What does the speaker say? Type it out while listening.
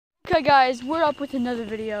Okay guys, we're up with another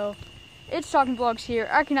video. It's Talking Vlogs here.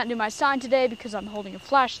 I cannot do my sign today because I'm holding a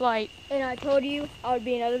flashlight. And I told you I would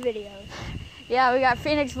be in other videos. Yeah, we got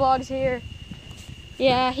Phoenix Vlogs here.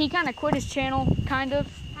 Yeah, he kind of quit his channel, kind of.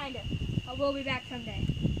 Kind of. I will be back someday.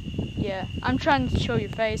 Yeah, I'm trying to show your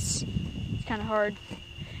face. It's kind of hard.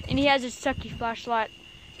 And he has his Stucky flashlight.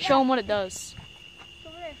 Show him what it does.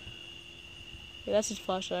 Over there. Yeah, that's his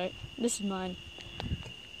flashlight. This is mine.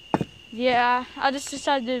 Yeah, I just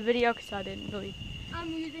decided to do a video because I didn't really.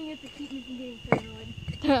 I'm using it to keep me from getting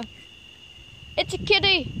paranoid. It's a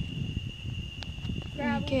kitty.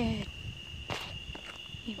 Grab him. Good.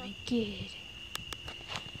 Oh my god.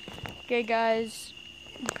 Okay, guys.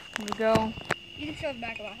 Here we go. You can show the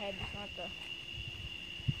back of my head, just not the...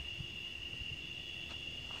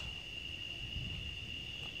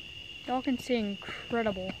 Y'all can see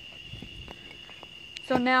incredible.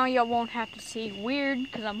 So now y'all won't have to see weird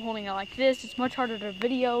because I'm holding it like this. It's much harder to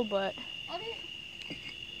video, but...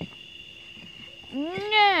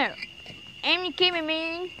 No! I'm the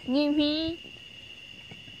cameraman. You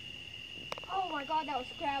Oh my god, that was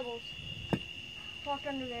Scrabbles. Walked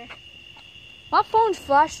under there. My phone's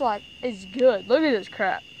flashlight is good. Look at this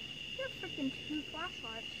crap. You have freaking 2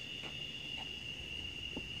 flashlights.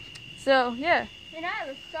 So, yeah. And I have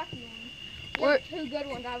a sucky one. You We're- have 2 good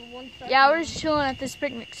ones, I have 1 sucky Yeah, one. we're just chilling at this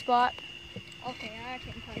picnic spot. Okay, I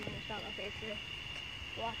can't tell you what's not okay, it's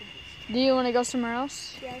the walking beast. Do you want to go somewhere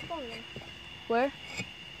else? Yeah, it's over there. Where?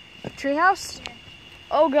 Treehouse? Yeah.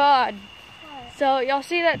 Oh God. What? So y'all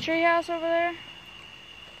see that treehouse over there?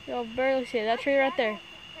 Y'all barely see it. That tree right there.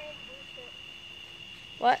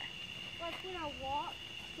 What? Like when I walk,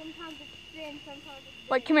 sometimes it's thin, sometimes it's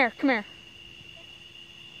Wait, come here, come here,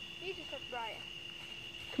 You just look bright.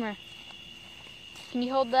 come here. Can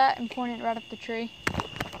you hold that and point it right up the tree?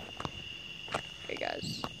 Okay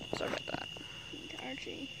guys, sorry about that.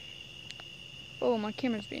 Archie. Oh, my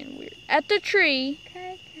camera's being weird. At the tree,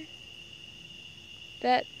 Okay.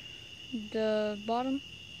 the bottom.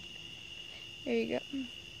 There you go.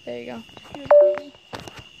 There you go.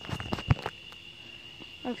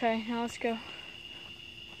 Okay, now let's go.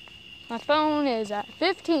 My phone is at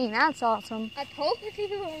 15. That's awesome. I told you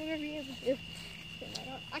we were going to be able to.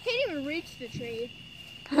 I can't even reach the tree.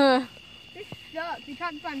 It's This sucks. We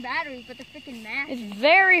tried to find batteries, but they're freaking massive.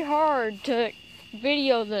 very hard to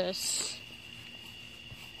video this.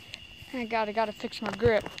 I gotta fix my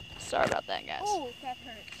grip. Sorry about that, guys. Oh, that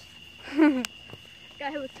hurts.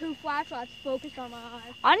 Got hit with 2 flashlights focused on my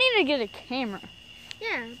eyes. I need to get a camera.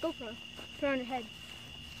 Yeah, GoPro. Put it on your head.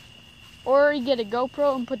 Or you get a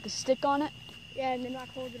GoPro and put the stick on it. Yeah, and then not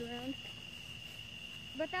hold it around.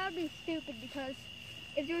 But that would be stupid because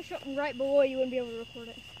if you were shooting right below, you wouldn't be able to record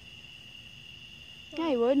it. Yeah,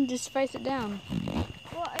 you would, and just face it down.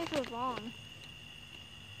 Well, it was long.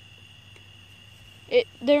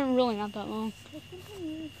 They're really not that long.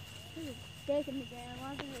 Staking the ground.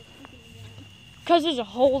 Why is it staking the ground? Because there's a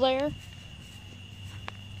hole there.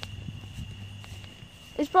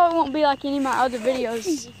 This probably won't be like any of my other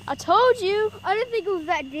videos. I told you. I didn't think it was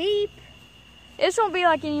that deep. This won't be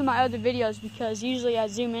like any of my other videos because usually I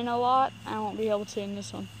zoom in a lot. I won't be able to in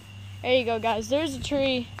this one. There you go, guys. There's a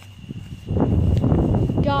tree.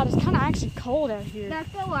 God, it's kind of actually cold out here. That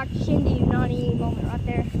felt like Shindy Nani moment right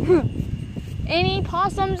there. Any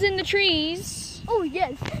possums in the trees? Oh,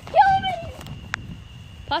 yes. Kill me!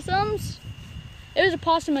 Possums? There was a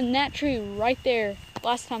possum in that tree right there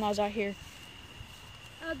last time I was out here.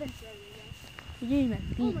 I've been showing you guys. You my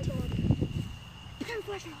Oh my feet. god. Turn the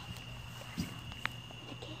flash off.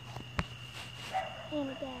 Oh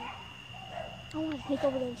my god. I want to take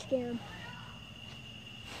over there and scare him.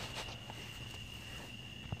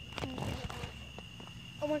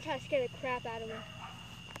 I want to try to scare the crap out of him.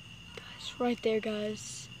 Guys, right there,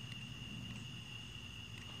 guys.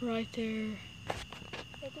 Right there.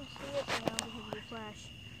 They can see it now because of the flash.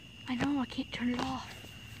 I know, I can't turn it off.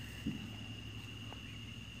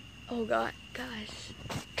 Oh God, guys,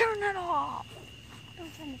 turn it off. I'm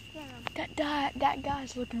trying to scare him. That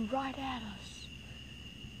guy's looking right at us.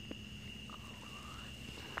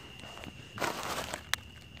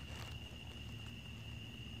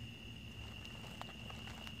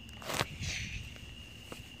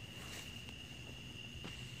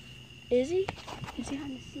 Is he? He's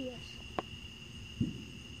trying to see us.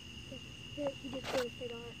 He just put his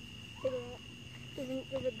figure out.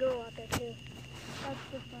 There's a girl out there too. That's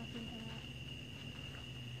the stuff in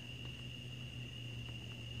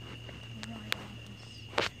there. Right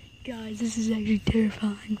at us. Guys, this is actually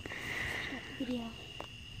terrifying. Video.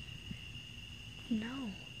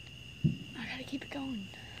 No. I gotta keep it going.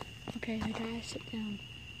 Okay, I gotta sit down.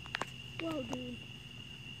 Whoa, dude.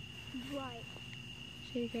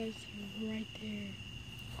 See, guys, they're right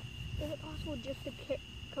there. Is it possible just to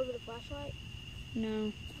cover the flashlight?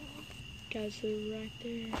 No. Guys, they're right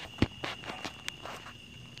there.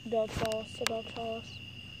 The dog saw us. The dog saw us.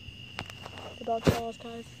 The dog saw us,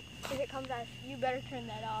 guys. If it comes out, you better turn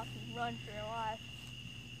that off and run for your life.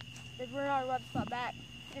 If we're not about to spot back,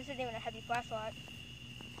 this isn't even a heavy flashlight.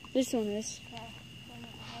 This one is. Okay.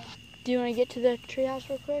 Do you want to get to the treehouse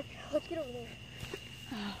real quick? Let's get over there.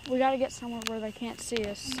 We got to get somewhere where they can't see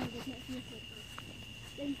us. No, they can't see us.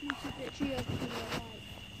 Then you can keep that tree open to the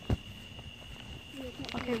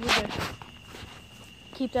light. Okay, we're good.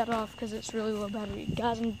 Keep that off because it's really low battery.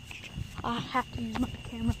 Guys, I have to use my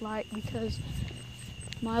camera light because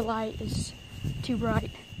my light is too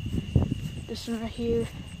bright. This one right here.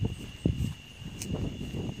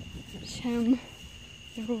 It's him.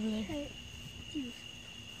 They're over there. Hey, geez.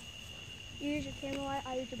 You use your camera light,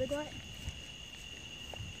 I use your big light?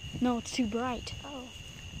 No, it's too bright. Oh.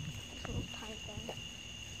 This little tiny thing.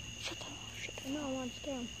 Shut that off. Shut that No, I want to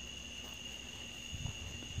scare him.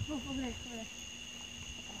 Oh, over there.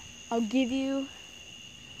 I'll give you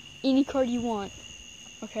any card you want,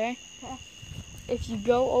 okay? Okay. If you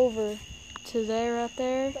go over to there right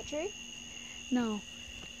there, That tree? no,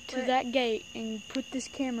 to Where? that gate and put this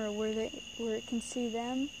camera where it can see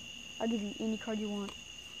them, I'll give you any card you want.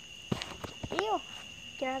 Ew.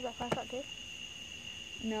 Can I have that flashlight too?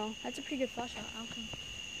 No, that's a pretty good flashlight. I'll come.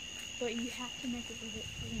 But you have to make it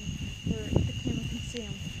where the camera can see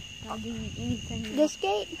them. I'll give you anything you This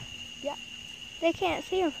gate? Yeah. They can't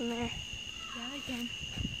see him from there. want. Yeah, they can.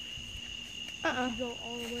 Uh-uh. You go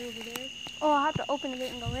all the way over there. Oh, I'll have to open the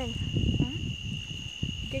gate and go in. Huh?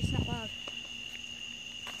 The gate's not loud.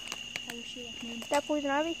 I wish you like me. Is that poison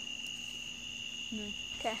ivy? No.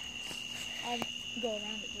 Okay. I'll go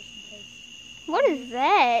around it just in case. What is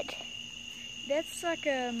that? That's like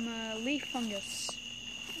a leaf fungus.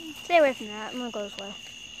 Stay away from that. I'm gonna go this way. I'll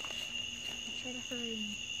try to hurry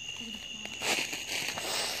and figure this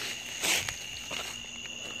out.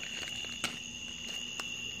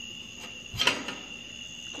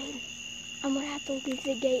 I'm gonna have to leave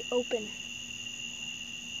the gate open.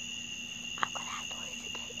 I'm gonna have to leave the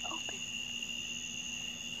gate open.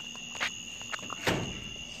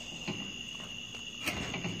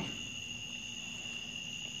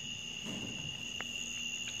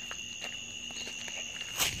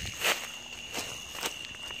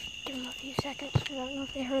 Give them a few seconds. I don't know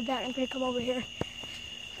if they heard that. I'm gonna come over here.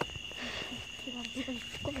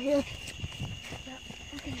 Over here. Yeah.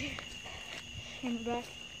 Okay. Camera back.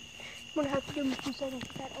 I'm gonna have to give them a few seconds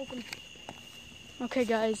to get that open. Okay,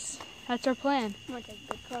 guys, that's our plan. I'm gonna take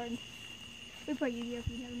a good card. It'd probably easier if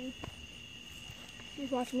you never knew.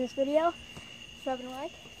 Who's watching this video? Subscribe and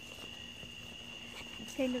like.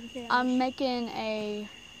 Came to the sandwich. I'm making a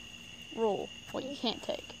rule what you can't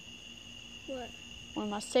take. What? One of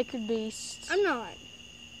my sacred beasts I'm not.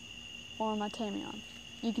 or my Tamion.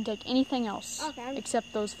 You can take anything else Okay.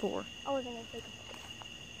 except those four. I wasn't gonna take them.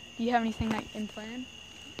 Do you have anything that in plan?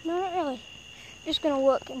 No, not really. Just gonna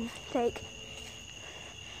look and take.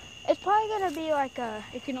 It's probably gonna be like a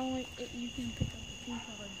You can pick up a few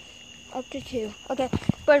cards. up to 2. Okay,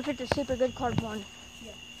 but if it's a super good card, 1.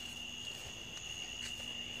 Yeah.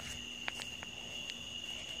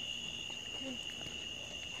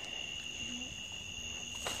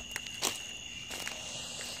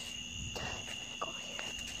 Go over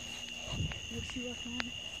here. Let's see what's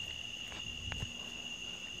on.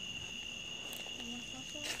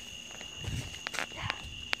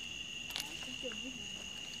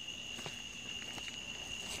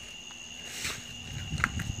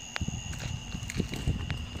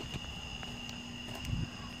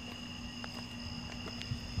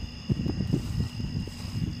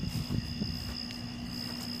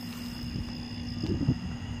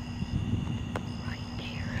 Right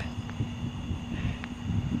there.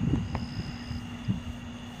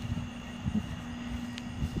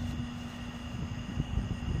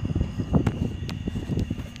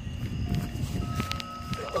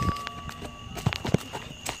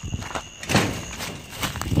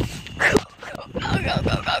 Go.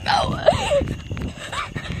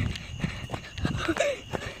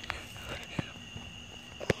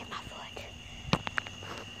 My foot.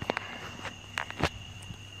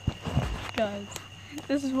 Guys,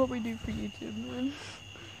 this is what we do for YouTube, man.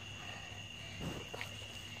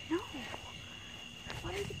 No.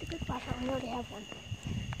 Why do you get the good flashlight when you already have one?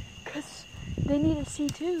 Because they need to see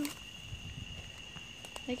too.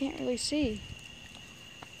 They can't really see.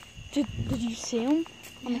 Did you see them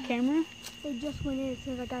on the camera? They just went in as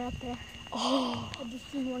soon as I got up there. Oh, I just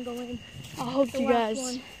seen one go in. I hope The you last guys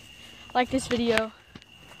one. like this video.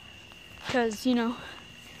 Because, you know,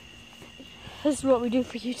 This is what we do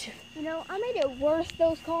for YouTube. You know, I made it worse,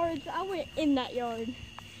 those cards. I went in that yard.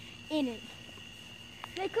 In it.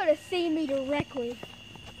 They could have seen me directly.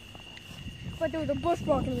 But there was a bush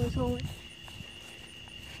blocking this hole.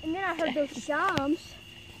 And then I heard those chimes.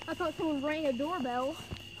 I thought someone rang a doorbell.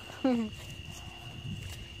 So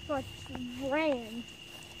I ran.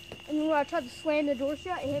 And then when I tried to slam the door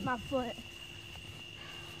shut, it hit my foot.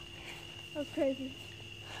 That was crazy.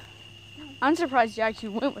 I'm surprised you actually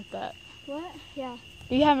went with that. What? Yeah.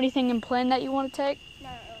 Do you have anything in plan that you want to take? No.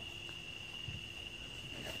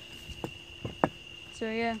 So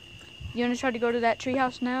yeah, you want to try to go to that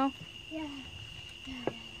treehouse now? Yeah.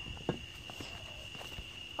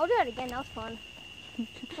 I'll do that again. That was fun.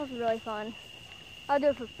 That was really fun. I'll do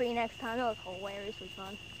it for free next time. That was hilariously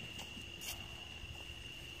fun.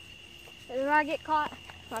 If I get caught,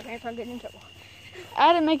 my parents aren't getting in trouble. I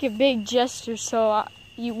had to make a big gesture so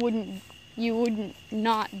you wouldn't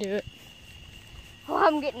not do it. Oh,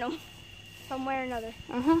 I'm getting them some way or another.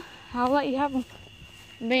 I'll let you have them.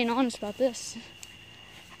 I'm being honest about this.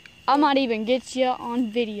 I might even get you on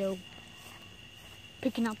video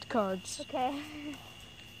picking out the cards. Okay.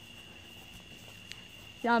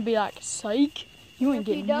 Then I'll be like, psych, you ain't If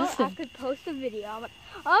you getting don't, nothing. I could post a video.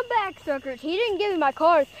 I'm back, suckers. He didn't give me my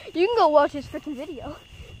cards. You can go watch his freaking video.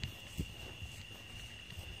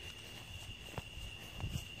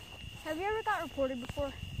 Have you ever got reported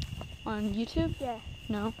before? On YouTube? Yeah.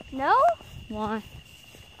 No. No? Why?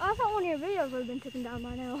 I thought one of your videos would have been taken down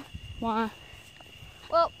by now. Why?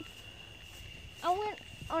 Well, I went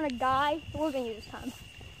on a guy. It wasn't you this time.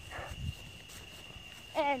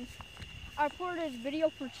 And I reported his video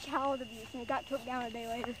for child abuse, and it got took down a day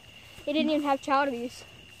later. He didn't even have child abuse.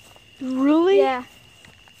 Really? Yeah.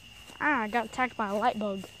 I got attacked by a light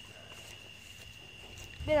bug.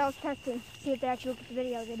 Then I was testing, see if they actually look at the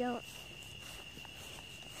video. They don't.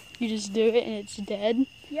 You just do it and it's dead?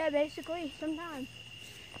 Yeah, basically, sometimes.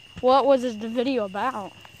 What was the video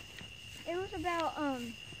about? It was about,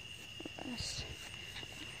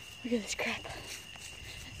 Look at this crap.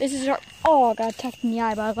 This is our, oh, I got attacked in the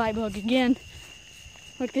eye by a light bug again.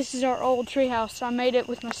 Look, this is our old treehouse. I made it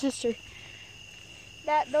with my sister.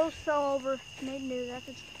 those fell over, made new.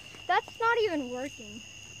 That's not even working.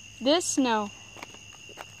 This? No.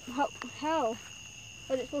 How?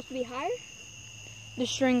 Was it supposed to be higher? The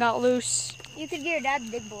string got loose. You could get your dad to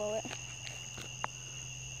dig below it.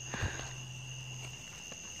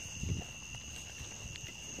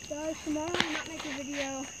 Guys, tomorrow I might make a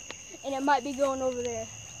video, and it might be going over there.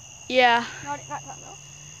 Yeah. Not that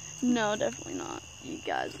though. No, definitely not. You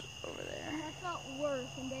guys over there. That's not worse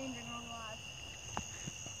endangering our lives.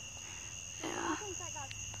 Yeah. I think that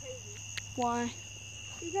guy's crazy. Why?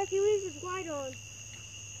 Because he leaves his light on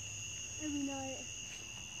every night.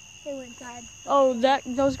 They went inside. Oh, that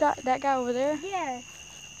guy over there? Yeah.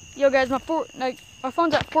 Yo guys, my phone's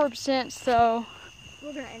at 4%, so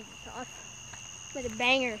We're gonna end this off with a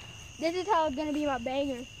banger. This is how it's gonna be my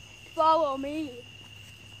banger. Follow me.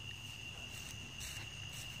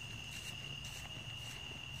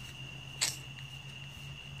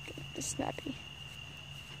 the snappy.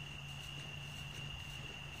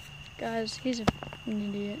 Guys, he's an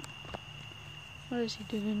idiot. What is he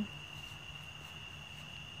doing?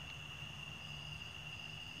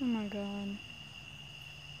 Oh my god.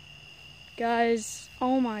 Guys,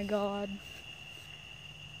 oh my god.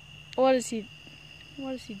 What is he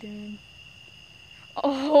doing?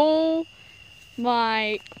 Oh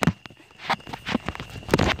my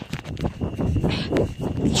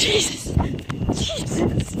Jesus.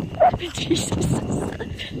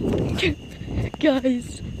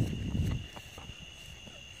 Guys.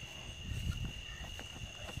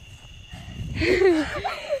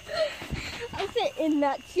 I sit in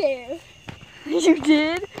that chair. You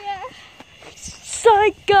did? Yeah.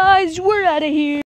 Psych, guys, we're out of here.